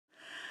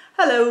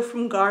Hello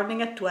from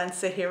Gardening at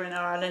Douentza here in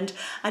Ireland,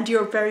 and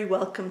you're very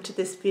welcome to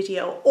this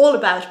video all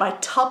about my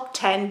top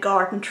 10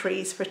 garden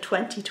trees for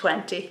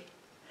 2020.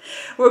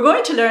 We're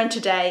going to learn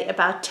today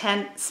about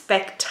 10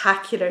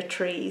 spectacular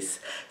trees.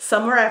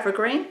 Some are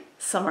evergreen,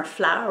 some are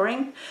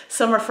flowering,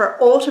 some are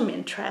for autumn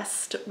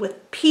interest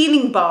with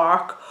peeling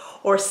bark,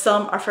 or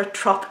some are for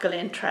tropical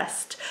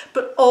interest,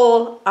 but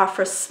all are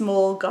for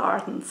small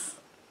gardens.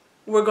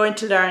 We're going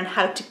to learn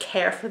how to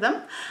care for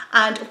them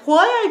and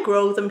why I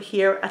grow them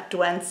here at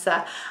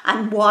Douentza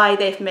and why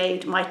they've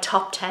made my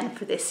top 10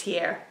 for this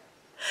year.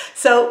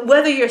 So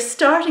whether you're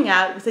starting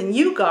out with a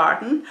new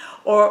garden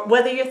or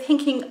whether you're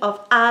thinking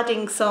of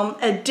adding some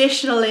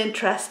additional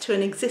interest to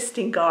an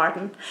existing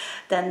garden,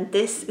 then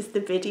this is the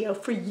video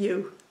for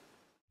you.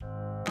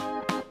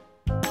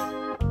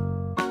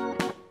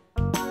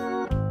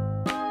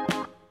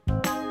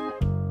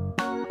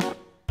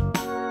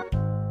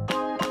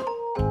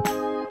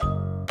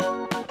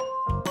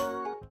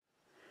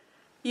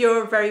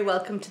 You're very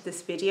welcome to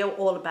this video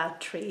all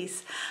about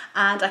trees,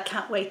 and I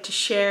can't wait to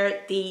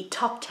share the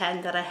top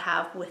 10 that I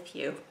have with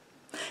you.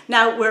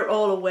 Now, we're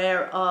all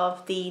aware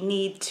of the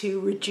need to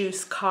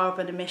reduce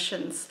carbon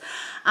emissions,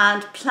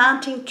 and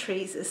planting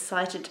trees is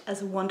cited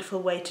as a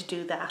wonderful way to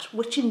do that,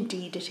 which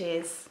indeed it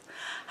is.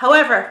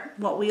 However,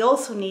 what we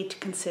also need to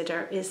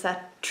consider is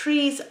that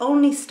trees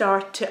only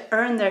start to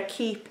earn their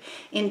keep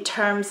in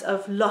terms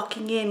of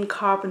locking in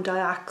carbon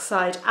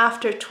dioxide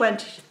after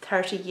 20 to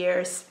 30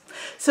 years.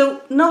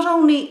 So not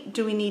only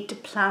do we need to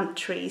plant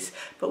trees,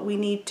 but we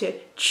need to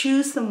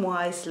choose them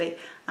wisely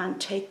and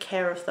take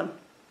care of them.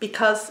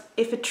 Because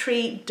if a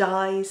tree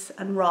dies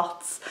and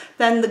rots,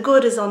 then the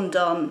good is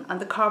undone and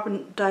the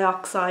carbon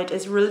dioxide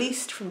is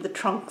released from the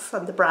trunks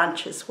and the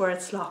branches where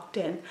it's locked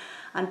in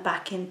and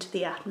back into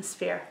the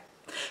atmosphere.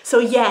 So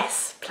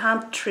yes,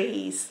 plant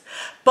trees,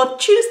 but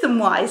choose them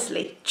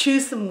wisely,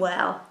 choose them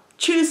well.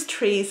 Choose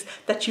trees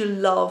that you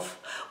love,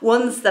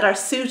 ones that are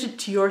suited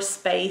to your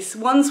space,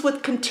 ones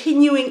with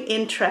continuing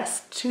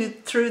interest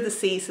through the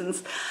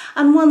seasons,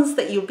 and ones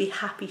that you'll be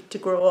happy to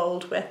grow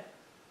old with.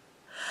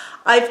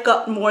 I've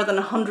got more than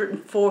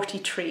 140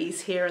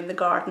 trees here in the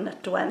garden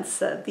at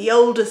Douentza, the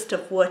oldest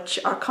of which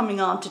are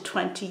coming on to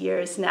 20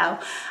 years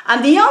now,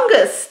 and the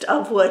youngest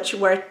of which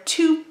were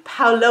 2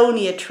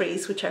 paulownia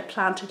trees which I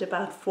planted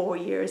about 4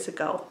 years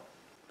ago.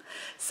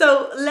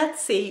 So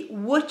let's see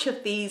which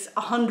of these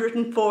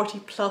 140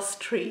 plus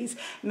trees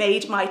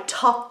made my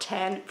top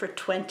 10 for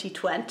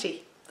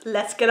 2020.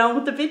 Let's get on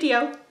with the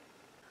video.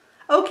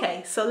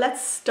 Okay, so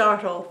let's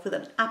start off with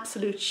an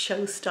absolute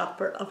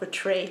showstopper of a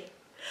tree.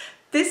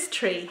 This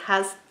tree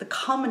has the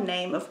common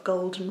name of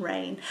golden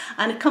rain,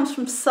 and it comes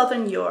from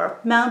southern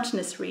Europe,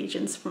 mountainous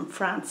regions from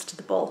France to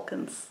the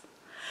Balkans.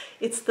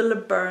 It's the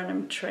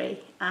Laburnum tree,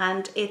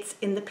 and it's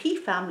in the pea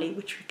family,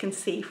 which we can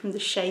see from the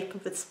shape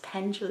of its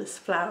pendulous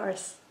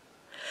flowers.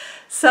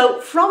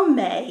 So from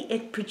May,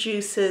 it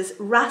produces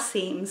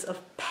racemes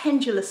of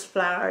pendulous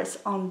flowers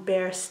on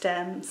bare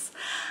stems,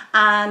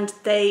 and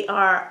they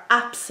are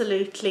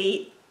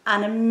absolutely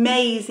an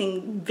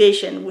amazing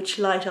vision which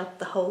light up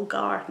the whole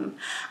garden.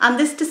 And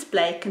this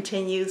display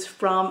continues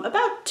from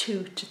about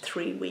 2 to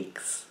 3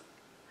 weeks.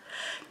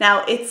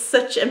 Now, it's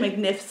such a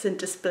magnificent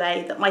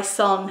display that my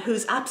son,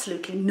 who's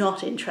absolutely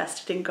not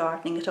interested in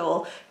gardening at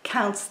all,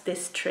 counts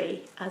this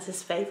tree as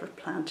his favourite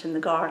plant in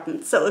the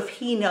garden. So if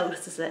he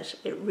notices it,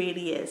 it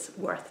really is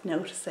worth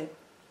noticing.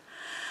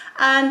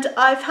 And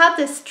I've had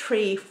this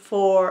tree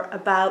for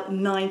about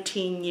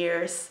 19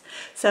 years.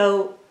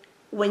 So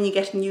when you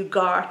get a new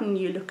garden,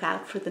 you look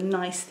out for the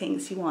nice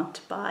things you want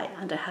to buy.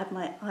 And I had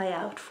my eye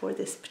out for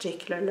this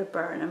particular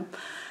laburnum.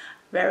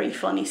 Very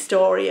funny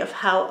story of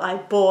how I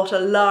bought a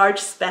large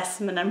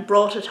specimen and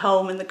brought it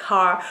home in the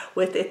car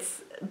with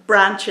its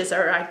branches,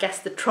 or I guess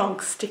the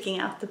trunk, sticking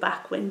out the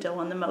back window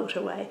on the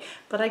motorway.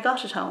 But I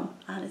got it home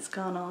and it's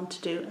gone on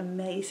to do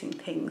amazing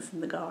things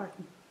in the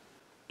garden.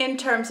 In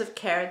terms of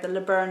care, the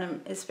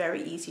laburnum is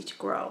very easy to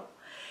grow.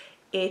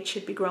 It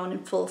should be grown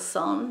in full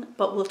sun,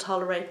 but will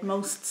tolerate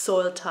most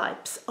soil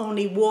types.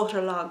 Only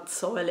waterlogged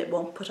soil it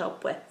won't put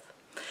up with.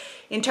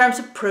 In terms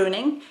of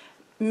pruning,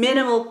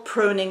 minimal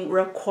pruning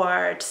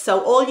required.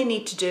 So all you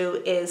need to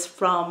do is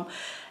from,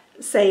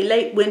 say,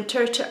 late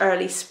winter to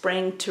early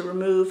spring to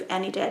remove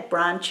any dead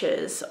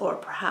branches or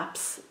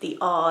perhaps the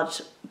odd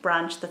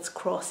branch that's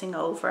crossing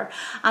over.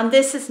 And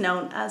this is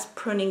known as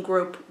pruning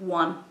group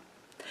 1.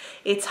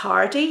 It's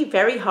hardy,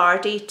 very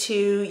hardy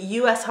to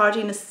US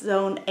hardiness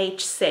zone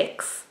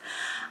H6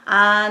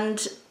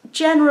 and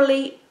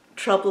generally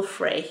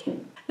trouble-free.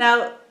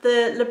 Now,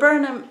 the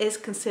laburnum is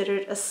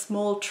considered a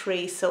small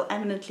tree, so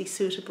eminently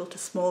suitable to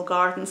small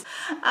gardens.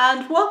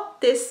 And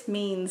what this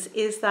means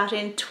is that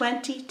in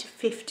 20 to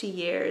 50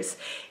 years,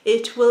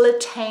 it will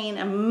attain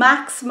a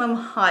maximum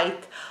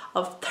height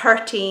of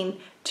 13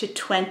 to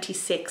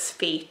 26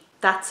 feet.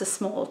 That's a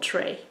small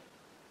tree.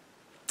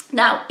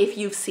 Now, if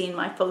you've seen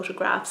my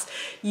photographs,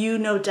 you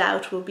no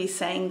doubt will be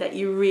saying that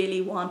you really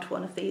want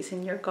one of these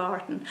in your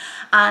garden,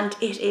 and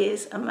it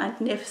is a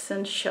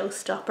magnificent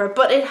showstopper,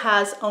 but it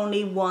has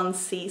only one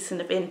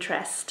season of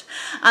interest.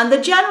 And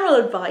the general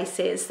advice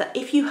is that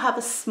if you have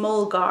a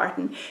small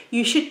garden,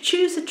 you should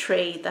choose a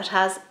tree that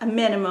has a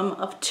minimum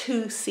of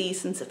 2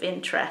 seasons of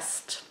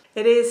interest.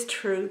 It is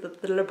true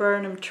that the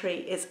laburnum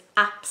tree is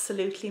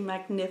absolutely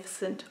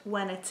magnificent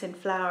when it's in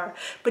flower,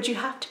 but you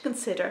have to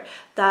consider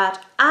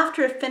that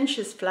after it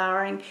finishes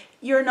flowering,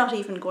 you're not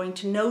even going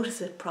to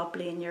notice it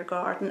properly in your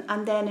garden,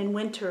 and then in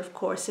winter, of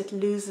course, it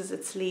loses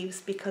its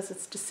leaves because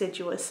it's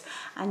deciduous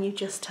and you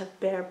just have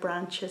bare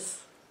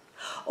branches.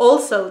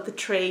 Also, the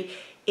tree,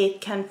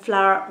 it can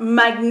flower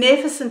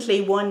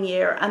magnificently one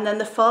year and then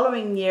the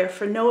following year,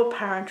 for no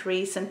apparent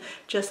reason,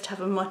 just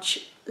have a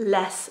much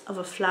less of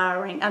a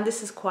flowering, and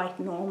this is quite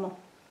normal.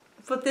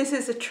 But this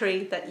is a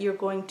tree that you're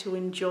going to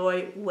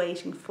enjoy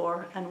waiting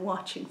for and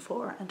watching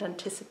for and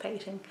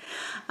anticipating.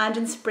 And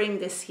in spring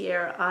this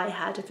year, I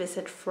had a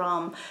visit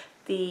from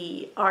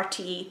the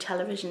RTE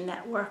television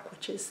network,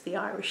 which is the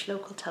Irish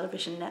local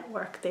television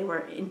network. They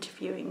were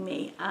interviewing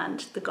me and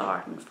the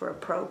garden for a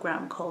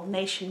programme called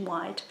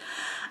Nationwide.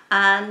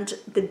 And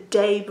the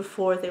day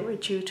before they were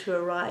due to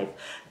arrive,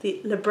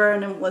 the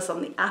laburnum was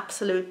on the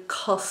absolute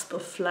cusp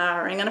of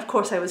flowering. And of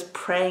course I was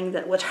praying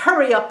that it would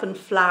hurry up and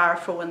flower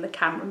for when the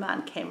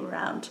cameraman came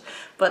around.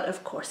 But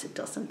of course it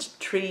doesn't.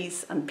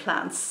 Trees and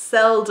plants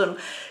seldom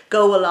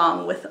go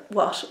along with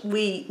what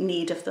we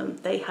need of them.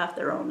 They have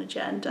their own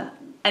agenda.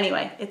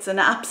 Anyway, it's an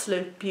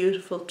absolute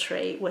beautiful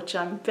tree, which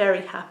I'm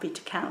very happy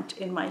to count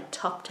in my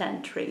top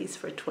 10 trees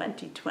for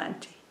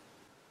 2020.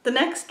 The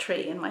next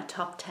tree in my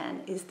top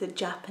 10 is the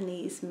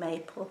Japanese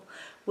maple,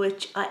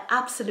 which I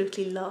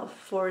absolutely love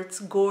for its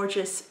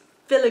gorgeous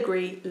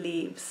filigree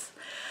leaves,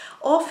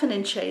 often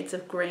in shades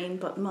of green,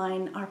 but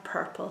mine are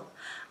purple,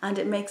 and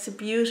it makes a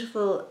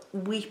beautiful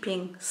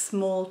weeping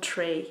small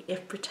tree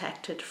if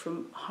protected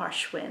from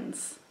harsh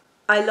winds.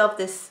 I love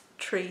this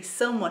tree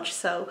so much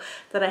so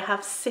that I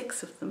have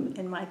 6 of them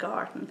in my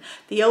garden.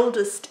 The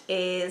oldest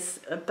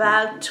is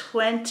about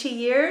 20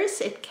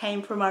 years. It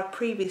came from our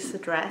previous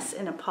address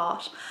in a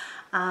pot,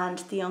 and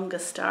the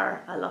youngest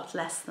are a lot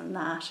less than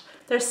that.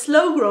 They're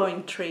slow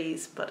growing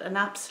trees, but an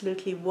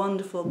absolutely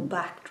wonderful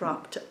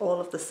backdrop to all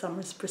of the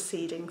summer's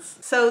proceedings.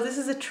 So this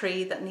is a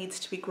tree that needs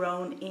to be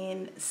grown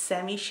in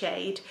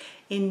semi-shade,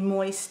 in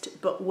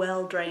moist but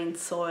well-drained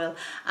soil,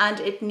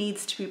 and it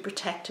needs to be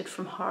protected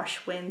from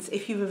harsh winds.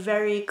 If you have a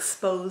very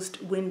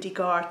exposed, windy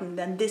garden,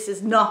 then this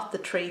is not the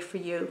tree for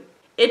you.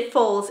 It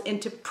falls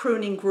into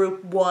pruning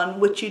group 1,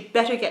 which you'd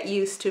better get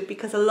used to,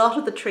 because a lot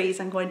of the trees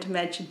I'm going to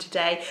mention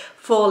today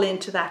fall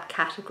into that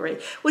category,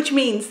 which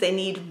means they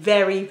need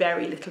very,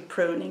 very little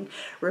pruning.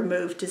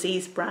 Remove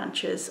diseased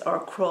branches or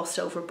crossed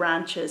over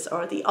branches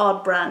or the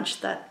odd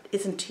branch that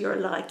isn't to your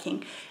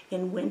liking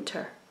in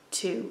winter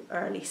to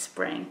early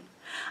spring.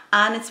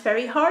 And it's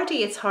very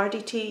hardy. It's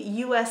hardy to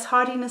US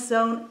hardiness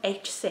zone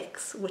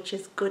H6, which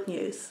is good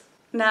news.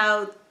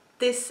 Now,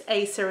 this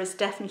Acer is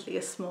definitely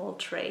a small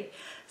tree,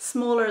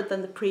 smaller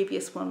than the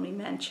previous one we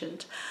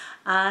mentioned.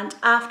 And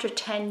after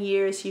 10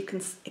 years, you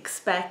can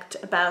expect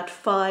about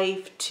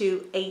 5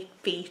 to 8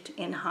 feet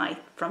in height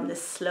from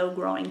this slow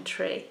growing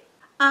tree.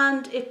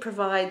 And it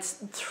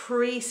provides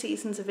 3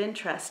 seasons of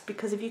interest,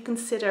 because if you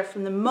consider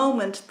from the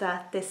moment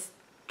that this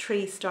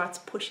tree starts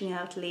pushing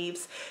out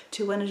leaves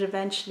to when it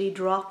eventually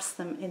drops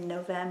them in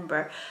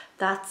November,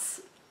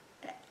 that's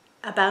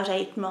about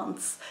 8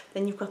 months.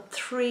 Then you've got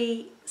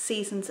 3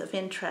 seasons of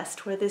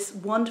interest where this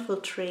wonderful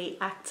tree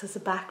acts as a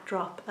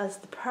backdrop, as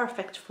the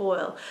perfect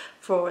foil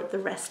for the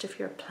rest of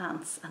your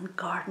plants and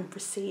garden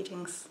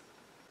proceedings.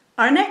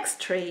 Our next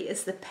tree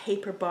is the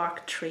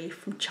paperbark tree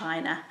from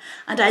China,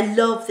 and I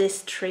love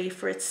this tree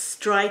for its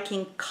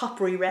striking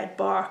coppery red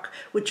bark,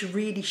 which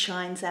really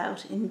shines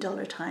out in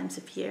duller times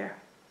of year.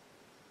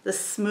 The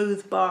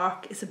smooth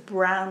bark is a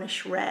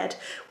brownish red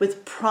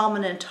with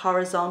prominent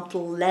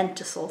horizontal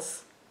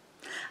lenticels.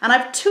 And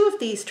I've 2 of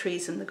these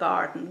trees in the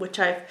garden, which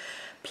I've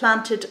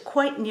planted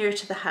quite near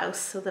to the house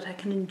so that I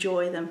can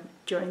enjoy them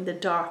during the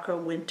darker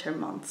winter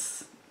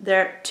months.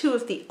 They're 2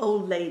 of the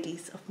old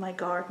ladies of my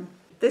garden.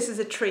 This is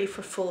a tree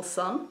for full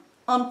sun,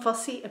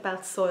 unfussy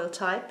about soil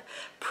type,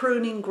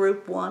 pruning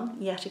group 1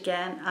 yet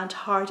again, and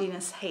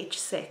hardiness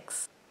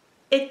H6.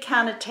 It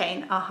can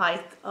attain a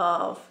height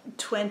of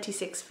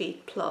 26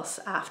 feet plus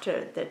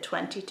after the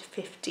 20 to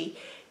 50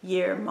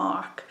 year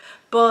mark,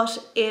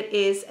 but it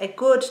is a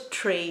good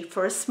tree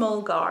for a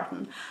small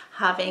garden,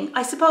 having,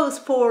 I suppose,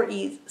 4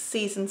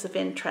 seasons of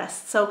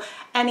interest. So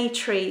any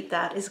tree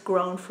that is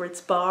grown for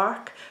its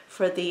bark,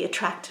 for the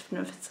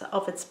attractiveness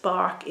of its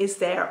bark, is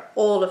there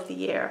all of the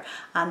year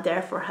and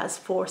therefore has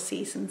 4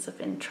 seasons of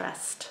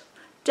interest.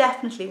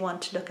 Definitely one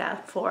to look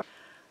out for.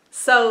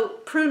 So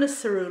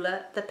Prunus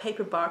serrula, the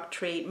paperbark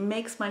tree,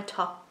 makes my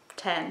top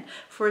 10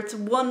 for its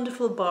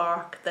wonderful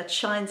bark that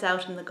shines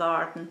out in the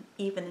garden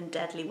even in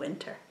deadly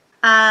winter.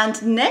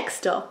 And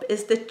next up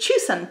is the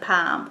chusan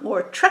palm,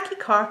 or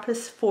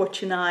Trachycarpus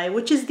fortunei,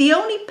 which is the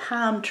only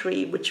palm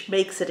tree which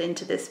makes it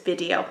into this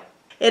video.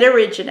 It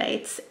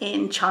originates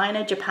in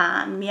China,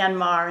 Japan,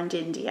 Myanmar and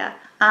India.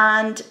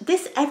 And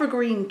this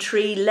evergreen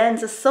tree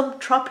lends a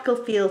subtropical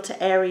feel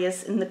to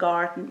areas in the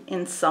garden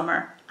in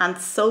summer and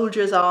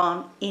soldiers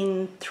on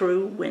in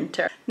through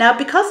winter. Now,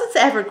 because it's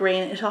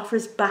evergreen, it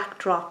offers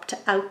backdrop to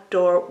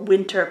outdoor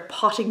winter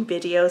potting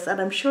videos,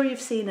 and I'm sure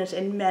you've seen it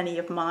in many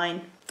of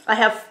mine. I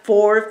have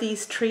 4 of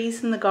these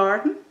trees in the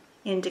garden,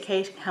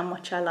 indicating how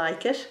much I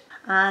like it.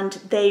 And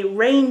they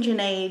range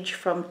in age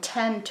from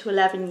 10 to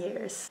 11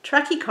 years.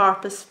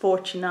 Trachycarpus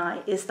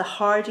fortunei is the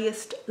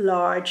hardiest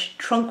large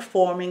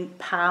trunk-forming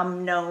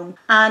palm known.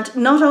 And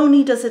not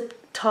only does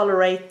it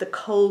tolerate the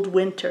cold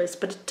winters,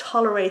 but it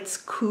tolerates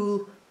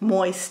cool,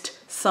 moist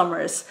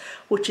summers,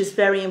 which is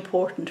very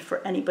important for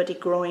anybody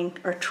growing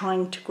or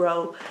trying to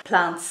grow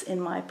plants in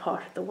my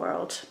part of the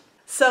world.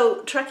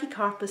 So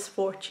Trachycarpus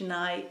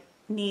fortunei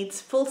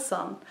needs full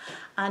sun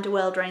and a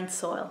well-drained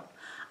soil.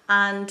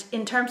 And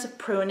in terms of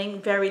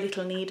pruning, very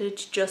little needed,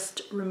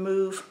 just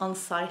remove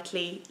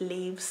unsightly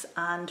leaves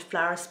and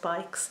flower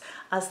spikes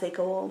as they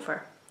go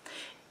over.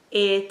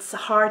 It's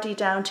hardy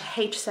down to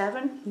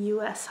H7,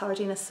 US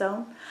hardiness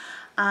zone,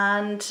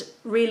 and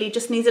really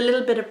just needs a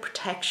little bit of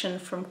protection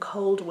from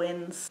cold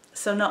winds,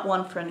 so not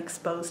one for an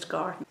exposed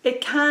garden.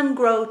 It can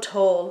grow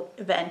tall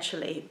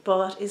eventually,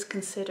 but is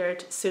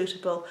considered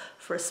suitable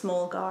for a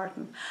small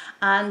garden.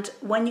 And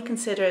when you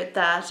consider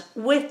that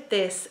with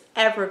this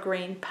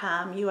evergreen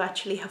palm, you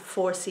actually have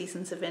 4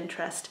 seasons of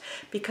interest,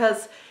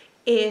 because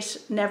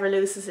it never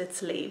loses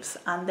its leaves,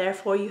 and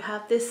therefore you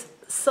have this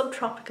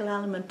subtropical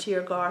element to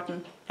your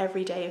garden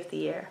every day of the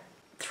year.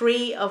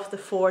 3 of the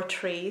 4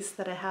 trees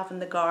that I have in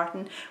the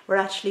garden were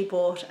actually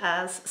bought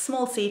as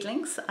small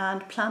seedlings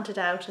and planted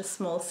out as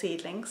small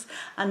seedlings,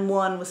 and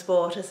 1 was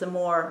bought as a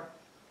more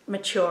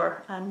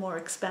mature and more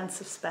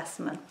expensive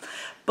specimen.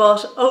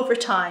 But over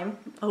time,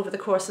 over the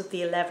course of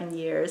the 11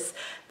 years,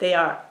 they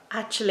are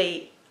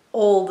actually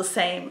all the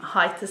same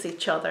height as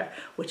each other,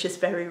 which is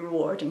very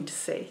rewarding to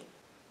see.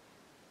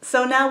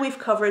 So now we've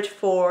covered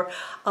 4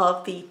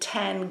 of the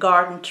 10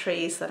 garden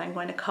trees that I'm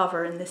going to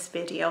cover in this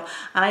video,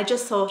 and I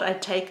just thought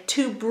I'd take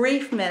 2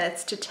 brief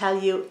minutes to tell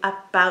you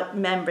about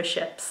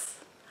memberships.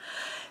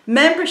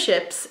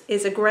 Memberships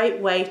is a great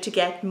way to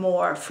get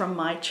more from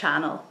my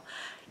channel.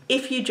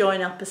 If you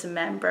join up as a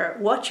member,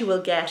 what you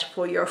will get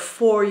for your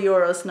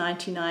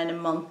 €4.99 a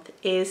month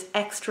is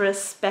extra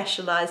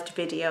specialised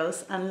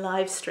videos and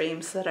live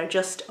streams that are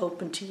just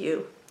open to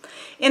you.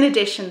 In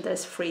addition,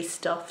 there's free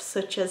stuff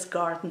such as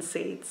garden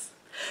seeds.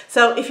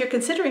 So if you're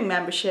considering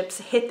memberships,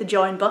 hit the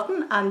join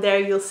button, and there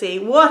you'll see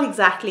what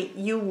exactly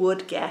you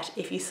would get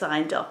if you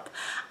signed up.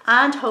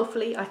 And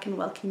hopefully I can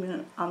welcome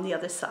you on the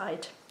other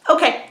side.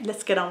 Okay,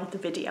 let's get on with the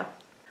video.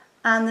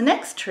 And the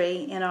next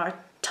tree in our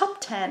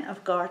top 10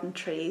 of garden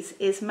trees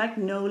is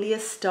Magnolia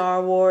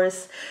Star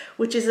Wars,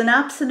 which is an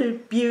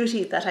absolute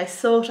beauty that I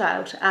sought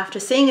out after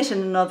seeing it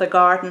in another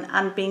garden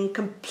and being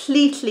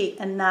completely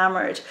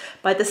enamoured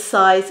by the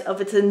size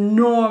of its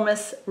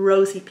enormous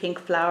rosy pink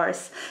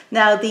flowers.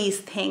 Now these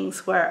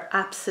things were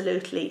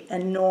absolutely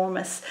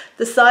enormous,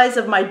 the size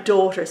of my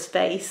daughter's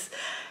face,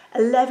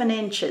 11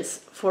 inches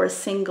for a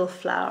single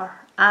flower,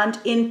 and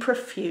in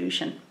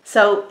profusion.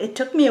 So it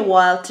took me a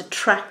while to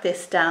track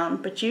this down,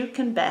 but you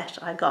can bet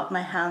I got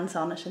my hands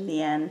on it in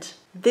the end.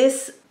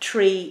 This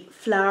tree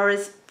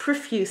flowers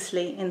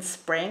profusely in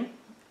spring,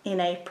 in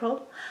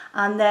April,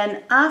 and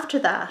then after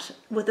that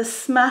with a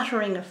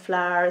smattering of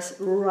flowers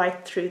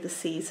right through the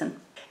season.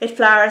 It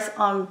flowers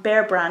on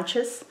bare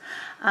branches,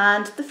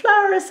 and the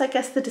flowers, I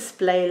guess the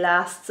display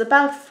lasts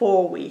about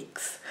 4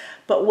 weeks,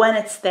 but when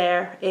it's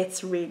there,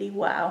 it's really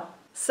wow.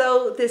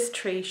 So this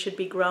tree should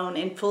be grown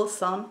in full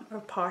sun or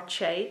part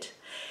shade,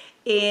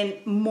 in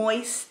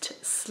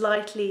moist,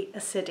 slightly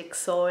acidic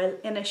soil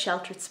in a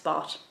sheltered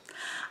spot.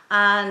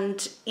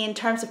 And in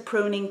terms of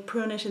pruning,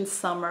 prune it in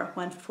summer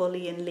when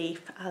fully in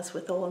leaf, as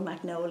with all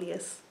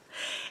magnolias.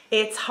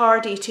 It's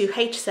hardy to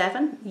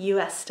H7,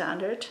 US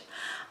standard,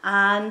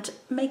 and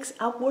makes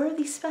a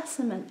worthy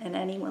specimen in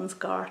anyone's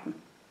garden.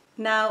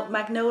 Now,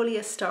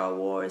 Magnolia Star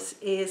Wars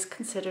is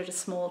considered a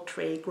small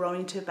tree,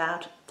 growing to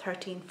about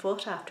 13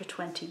 foot after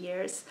 20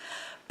 years,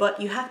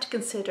 but you have to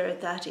consider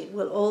that it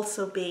will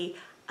also be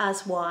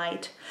as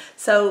wide.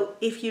 So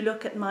if you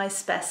look at my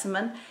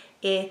specimen,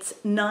 it's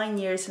 9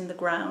 years in the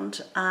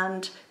ground,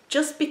 and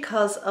just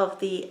because of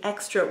the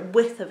extra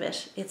width of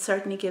it, it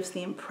certainly gives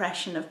the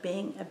impression of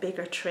being a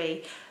bigger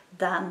tree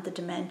than the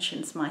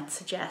dimensions might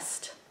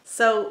suggest.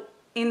 So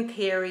in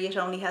theory, it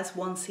only has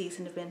 1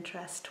 season of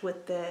interest,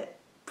 with the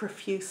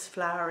profuse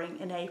flowering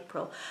in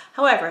April.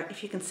 However,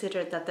 if you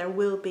consider that there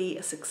will be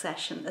a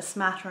succession, a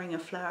smattering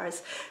of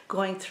flowers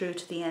going through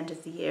to the end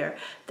of the year,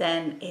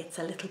 then it's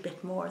a little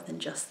bit more than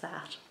just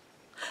that.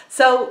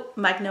 So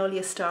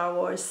Magnolia Star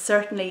Wars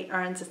certainly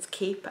earns its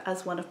keep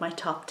as one of my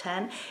top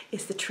 10.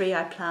 It's the tree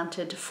I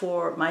planted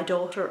for my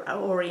daughter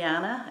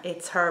Oriana.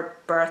 It's her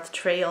birth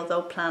tree,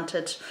 although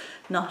planted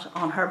not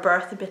on her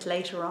birth, a bit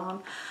later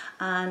on.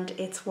 And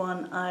it's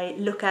one I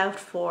look out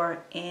for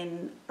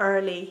in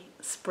early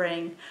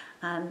spring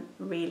and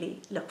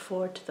really look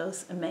forward to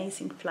those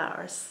amazing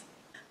flowers.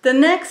 The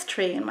next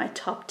tree in my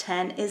top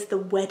 10 is the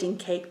wedding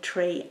cake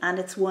tree, and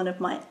it's one of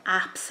my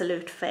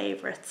absolute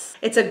favourites.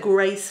 It's a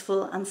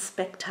graceful and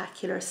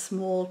spectacular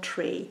small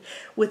tree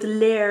with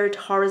layered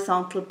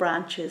horizontal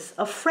branches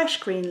of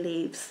fresh green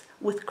leaves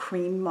with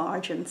cream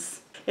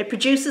margins. It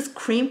produces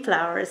cream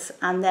flowers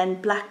and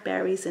then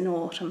blackberries in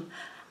autumn,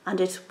 and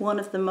it's one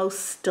of the most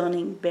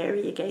stunning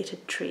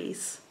variegated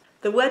trees.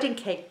 The wedding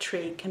cake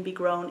tree can be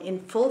grown in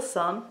full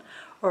sun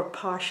or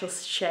partial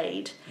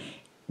shade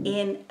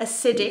in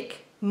acidic,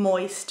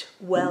 moist,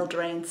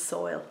 well-drained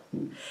soil.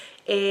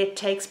 It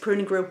takes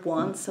pruning group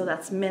 1, so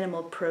that's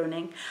minimal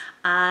pruning,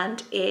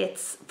 and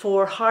it's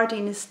for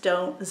hardiness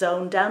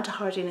zone down to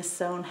hardiness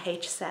zone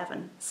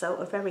H7, so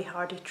a very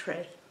hardy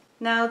tree.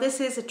 Now this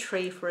is a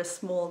tree for a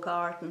small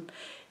garden.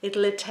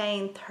 It'll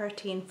attain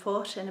 13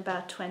 foot in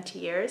about 20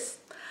 years.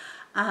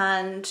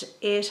 And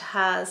it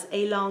has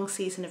a long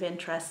season of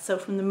interest. So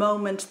from the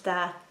moment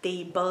that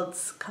the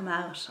buds come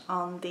out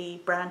on the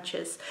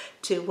branches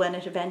to when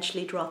it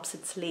eventually drops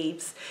its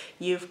leaves,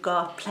 you've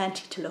got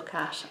plenty to look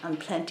at and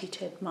plenty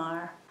to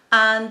admire.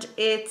 And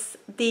it's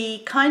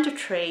the kind of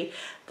tree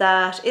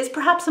that is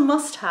perhaps a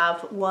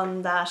must-have,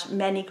 one that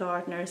many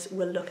gardeners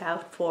will look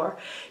out for.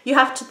 You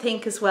have to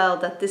think as well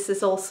that this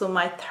is also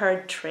my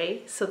third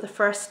tree, so the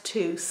first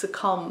two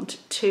succumbed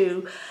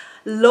to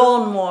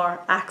lawnmower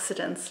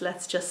accidents,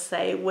 let's just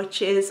say,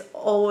 which is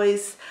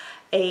always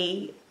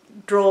a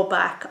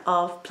drawback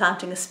of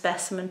planting a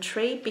specimen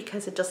tree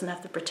because it doesn't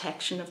have the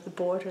protection of the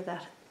border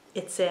that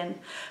it's in.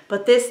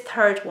 But this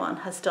third one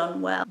has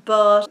done well.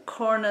 But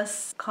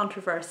Cornus,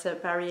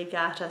 controversa,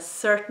 Variegata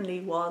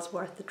certainly was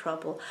worth the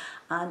trouble,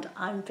 and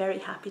I'm very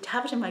happy to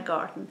have it in my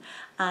garden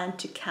and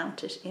to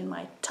count it in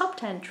my top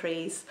 10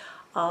 trees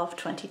of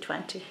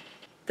 2020.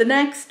 The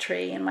next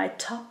tree in my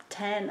top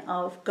 10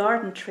 of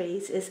garden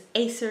trees is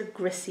Acer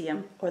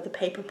griseum, or the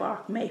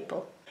paperbark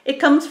maple. It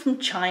comes from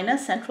China,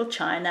 central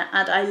China,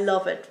 and I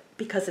love it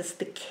because it's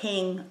the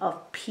king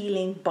of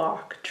peeling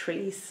bark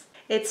trees.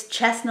 Its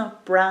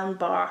chestnut brown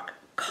bark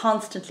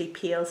constantly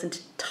peels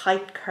into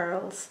tight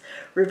curls,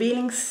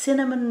 revealing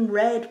cinnamon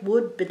red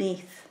wood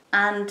beneath.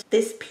 And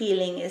this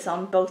peeling is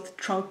on both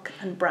trunk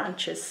and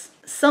branches.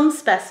 Some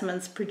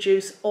specimens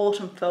produce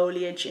autumn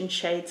foliage in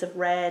shades of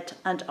red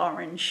and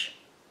orange.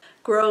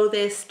 Grow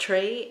this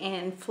tree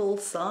in full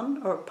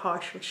sun or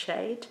partial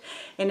shade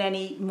in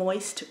any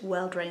moist,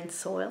 well-drained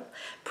soil.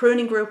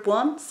 Pruning group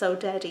 1, so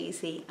dead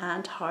easy,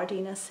 and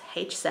hardiness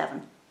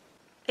H7.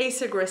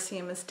 Acer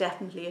griseum is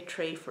definitely a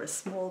tree for a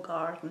small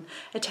garden,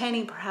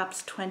 attaining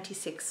perhaps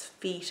 26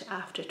 feet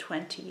after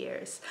 20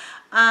 years.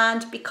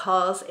 And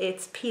because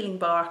it's peeling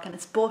bark and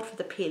it's bought for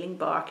the peeling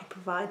bark, it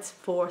provides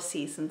 4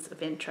 seasons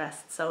of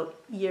interest, so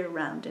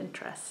year-round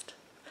interest.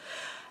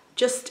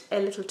 Just a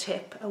little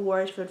tip, a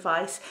word of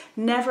advice: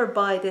 never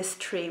buy this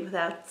tree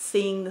without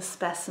seeing the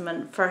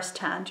specimen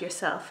firsthand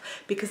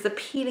yourself, because the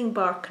peeling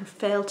bark can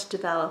fail to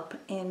develop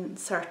in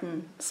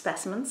certain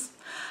specimens.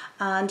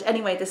 And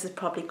anyway, this is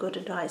probably good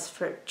advice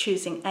for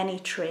choosing any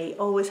tree.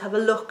 Always have a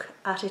look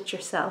at it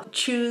yourself.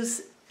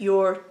 Choose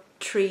your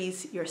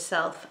trees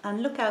yourself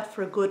and look out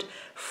for a good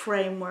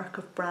framework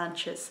of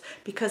branches,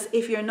 because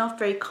if you're not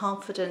very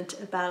confident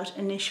about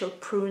initial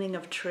pruning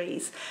of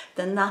trees,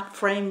 then that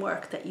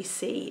framework that you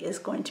see is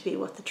going to be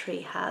what the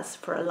tree has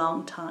for a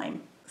long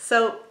time.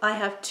 So I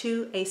have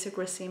 2 Acer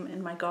griseum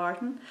in my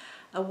garden,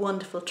 a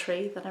wonderful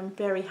tree that I'm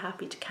very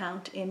happy to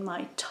count in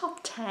my top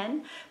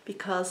 10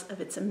 because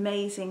of its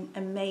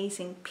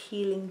amazing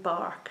peeling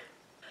bark.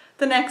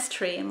 The next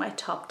tree in my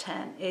top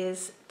 10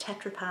 is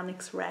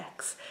Tetrapanax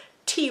rex.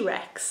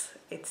 T-Rex.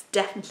 It's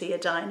definitely a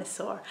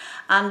dinosaur,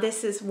 and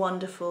this is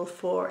wonderful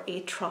for a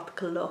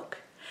tropical look.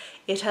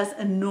 It has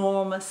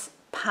enormous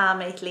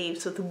palmate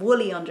leaves with a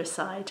woolly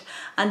underside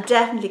and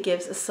definitely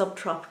gives a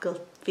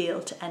subtropical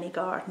feel to any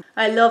garden.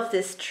 I love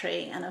this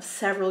tree and have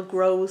several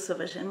groves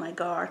of it in my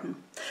garden.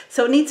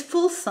 So it needs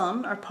full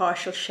sun or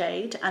partial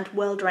shade and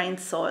well-drained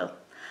soil,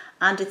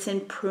 and it's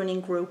in pruning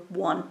group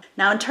 1.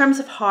 Now in terms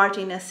of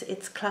hardiness,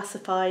 it's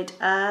classified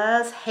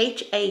as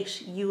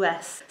H8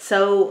 US,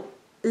 so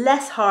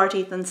less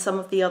hardy than some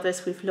of the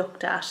others we've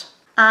looked at.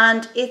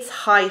 And its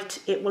height,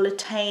 it will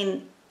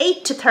attain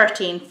 8 to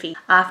 13 feet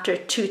after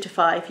 2 to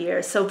 5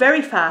 years, so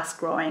very fast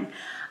growing,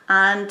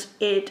 and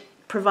it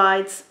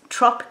provides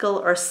tropical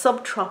or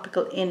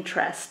subtropical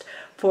interest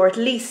for at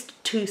least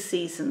 2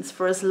 seasons,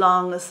 for as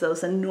long as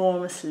those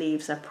enormous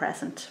leaves are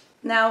present.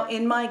 Now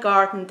in my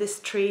garden, this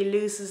tree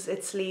loses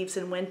its leaves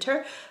in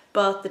winter,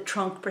 but the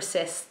trunk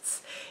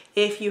persists.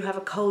 If you have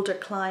a colder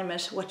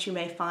climate, what you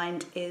may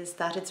find is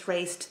that it's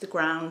raised to the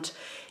ground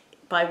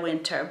by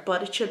winter,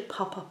 but it should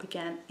pop up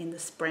again in the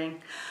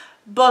spring.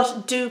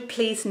 But do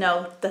please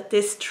note that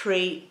this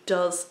tree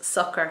does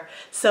sucker,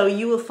 so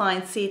you will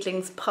find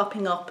seedlings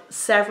popping up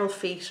several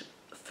feet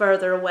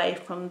further away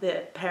from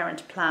the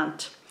parent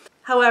plant.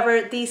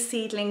 However, these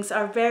seedlings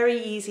are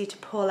very easy to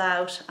pull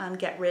out and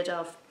get rid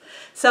of.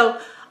 So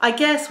I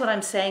guess what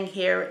I'm saying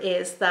here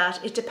is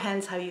that it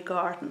depends how you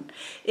garden.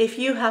 If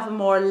you have a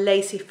more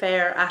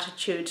laissez-faire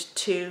attitude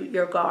to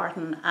your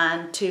garden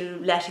and to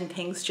letting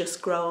things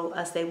just grow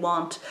as they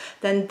want,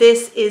 then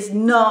this is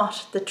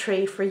not the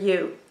tree for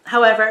you.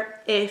 However,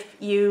 if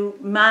you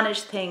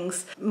manage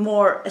things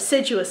more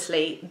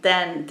assiduously,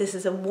 then this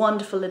is a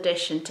wonderful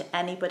addition to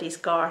anybody's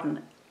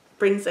garden.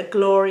 Brings a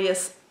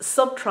glorious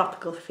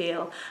subtropical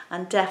feel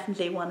and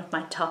definitely one of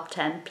my top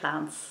 10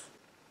 plants.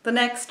 The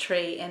next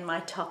tree in my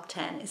top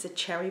 10 is a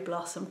cherry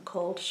blossom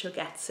called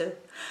Shogetsu,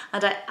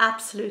 and I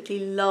absolutely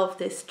love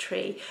this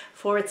tree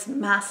for its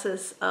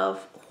masses of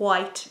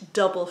white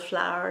double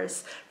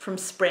flowers from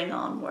spring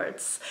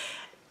onwards.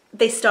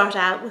 They start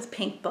out with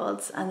pink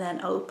buds and then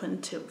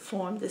open to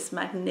form this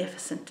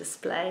magnificent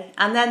display.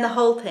 And then the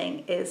whole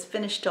thing is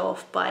finished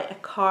off by a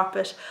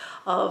carpet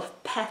of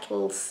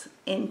petals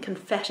in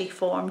confetti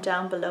form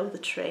down below the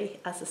tree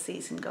as the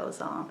season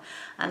goes on.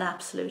 An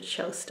absolute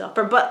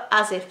showstopper. But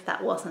as if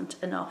that wasn't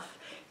enough,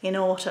 in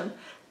autumn,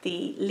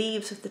 the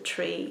leaves of the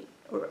tree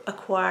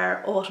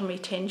acquire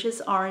autumny tinges,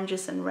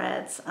 oranges and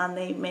reds, and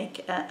they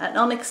make an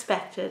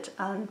unexpected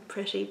and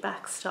pretty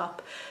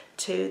backstop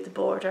to the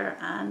border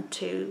and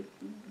to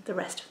the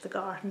rest of the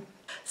garden.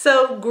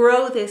 So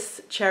grow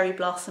this cherry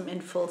blossom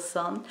in full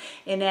sun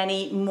in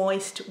any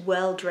moist,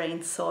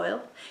 well-drained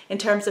soil. In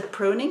terms of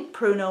pruning,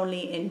 prune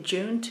only in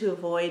June to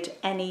avoid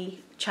any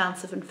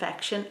chance of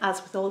infection,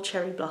 as with all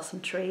cherry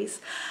blossom trees,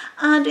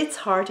 and it's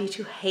hardy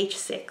to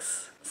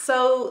H6.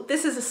 So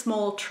this is a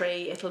small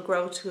tree. It'll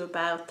grow to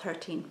about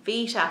 13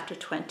 feet after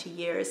 20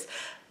 years,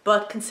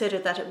 but consider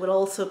that it will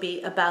also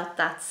be about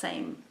that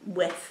same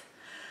width.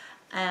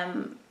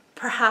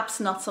 Perhaps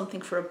not something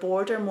for a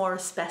border, more a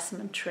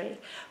specimen tree,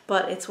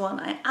 but it's one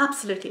I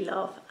absolutely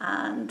love,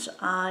 and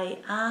I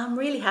am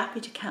really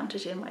happy to count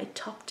it in my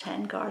top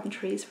 10 garden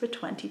trees for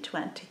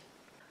 2020.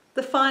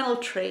 The final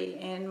tree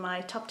in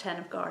my top 10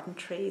 of garden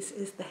trees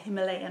is the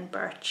Himalayan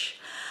birch,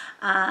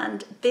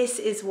 and this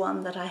is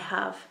one that I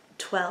have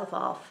 12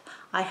 of.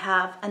 I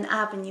have an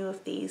avenue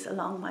of these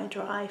along my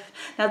drive.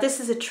 Now this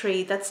is a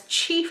tree that's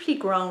chiefly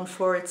grown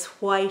for its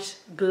white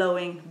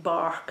glowing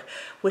bark,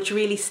 which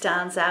really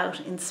stands out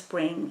in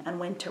spring and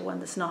winter when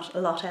there's not a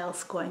lot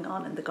else going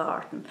on in the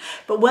garden.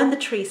 But when the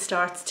tree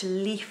starts to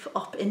leaf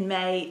up in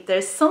May,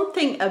 there's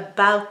something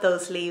about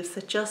those leaves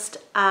that just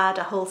add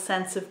a whole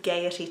sense of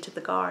gaiety to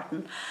the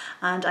garden,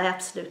 and I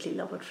absolutely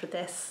love it for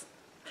this.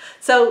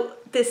 So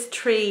this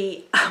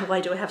tree,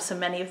 why do I have so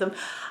many of them?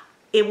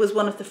 It was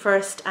one of the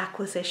first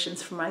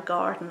acquisitions for my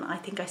garden. I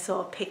think I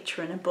saw a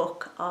picture in a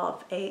book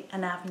of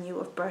an avenue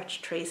of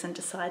birch trees and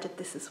decided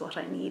this is what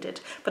I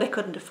needed, but I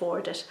couldn't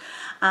afford it.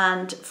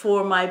 And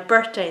for my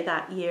birthday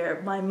that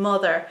year, my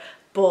mother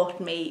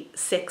bought me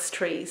 6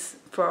 trees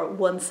for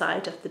one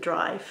side of the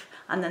drive.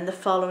 And then the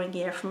following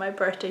year for my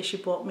birthday, she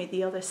bought me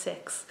the other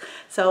 6.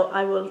 So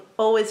I will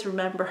always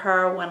remember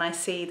her when I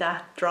see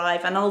that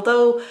drive. And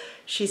although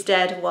she's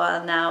dead a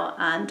while now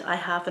and I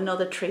have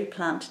another tree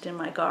planted in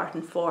my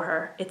garden for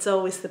her, it's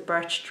always the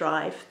birch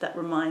drive that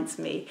reminds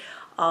me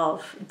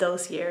of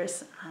those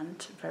years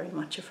and very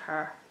much of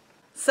her.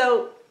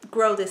 So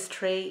grow this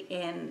tree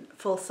in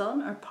full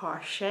sun or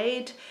par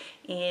shade,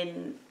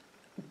 in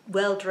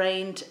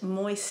well-drained,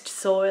 moist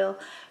soil,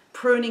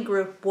 pruning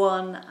group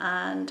 1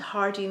 and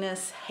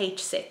hardiness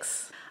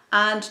H6.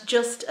 And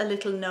just a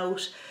little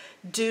note,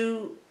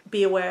 do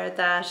be aware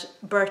that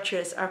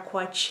birches are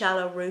quite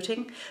shallow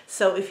rooting,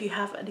 so if you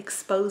have an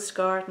exposed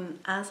garden,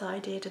 as I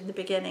did in the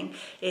beginning,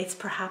 it's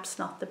perhaps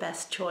not the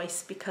best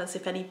choice, because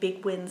if any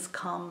big winds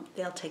come,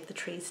 they'll take the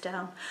trees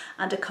down.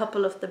 And a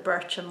couple of the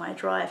birch on my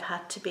drive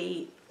had to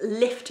be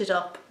lifted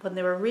up when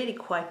they were really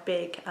quite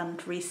big and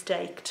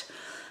restaked,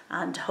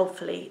 and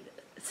hopefully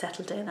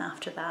settled in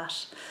after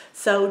that.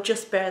 So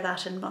just bear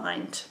that in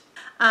mind.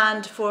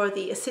 And for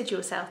the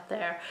assiduous out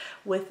there,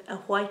 with a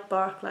white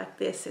bark like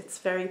this, it's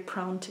very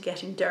prone to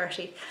getting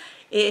dirty.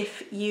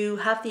 If you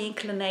have the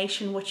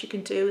inclination, what you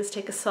can do is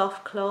take a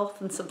soft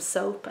cloth and some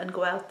soap and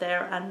go out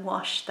there and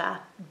wash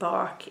that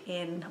bark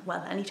in,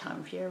 well, any time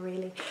of year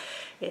really.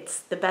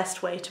 It's the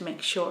best way to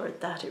make sure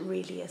that it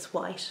really is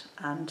white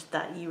and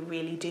that you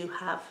really do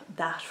have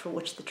that for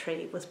which the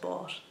tree was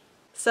bought.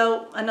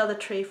 So another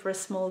tree for a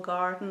small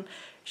garden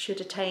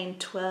should attain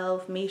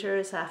 12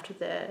 meters after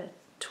the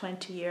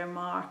 20-year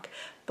mark,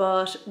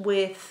 but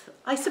with,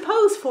 I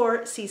suppose,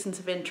 4 seasons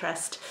of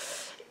interest.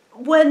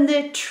 When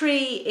the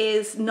tree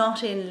is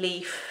not in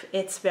leaf,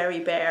 it's very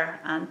bare,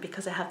 and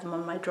because I have them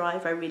on my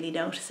drive, I really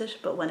notice it,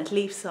 but when it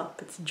leaves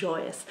up, it's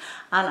joyous.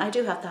 And I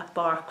do have that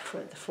bark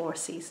for the 4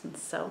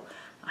 seasons, so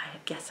I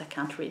guess I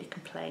can't really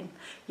complain.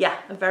 Yeah,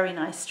 a very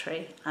nice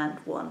tree and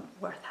one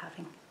worth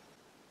having.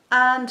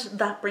 And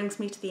that brings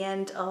me to the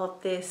end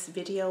of this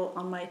video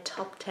on my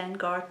top 10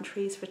 garden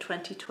trees for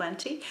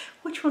 2020.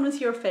 Which one was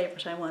your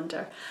favourite, I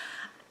wonder?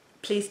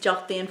 Please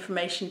jot the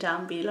information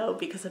down below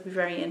because I'd be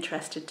very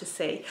interested to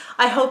see.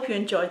 I hope you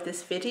enjoyed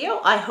this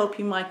video. I hope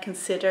you might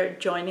consider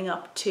joining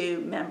up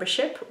to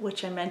membership,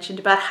 which I mentioned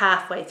about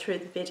halfway through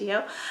the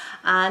video.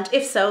 And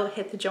if so,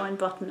 hit the join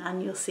button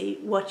and you'll see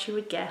what you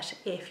would get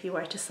if you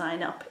were to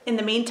sign up. In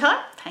the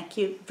meantime, thank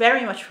you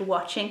very much for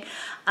watching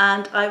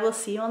and I will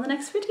see you on the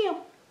next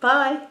video.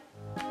 Bye.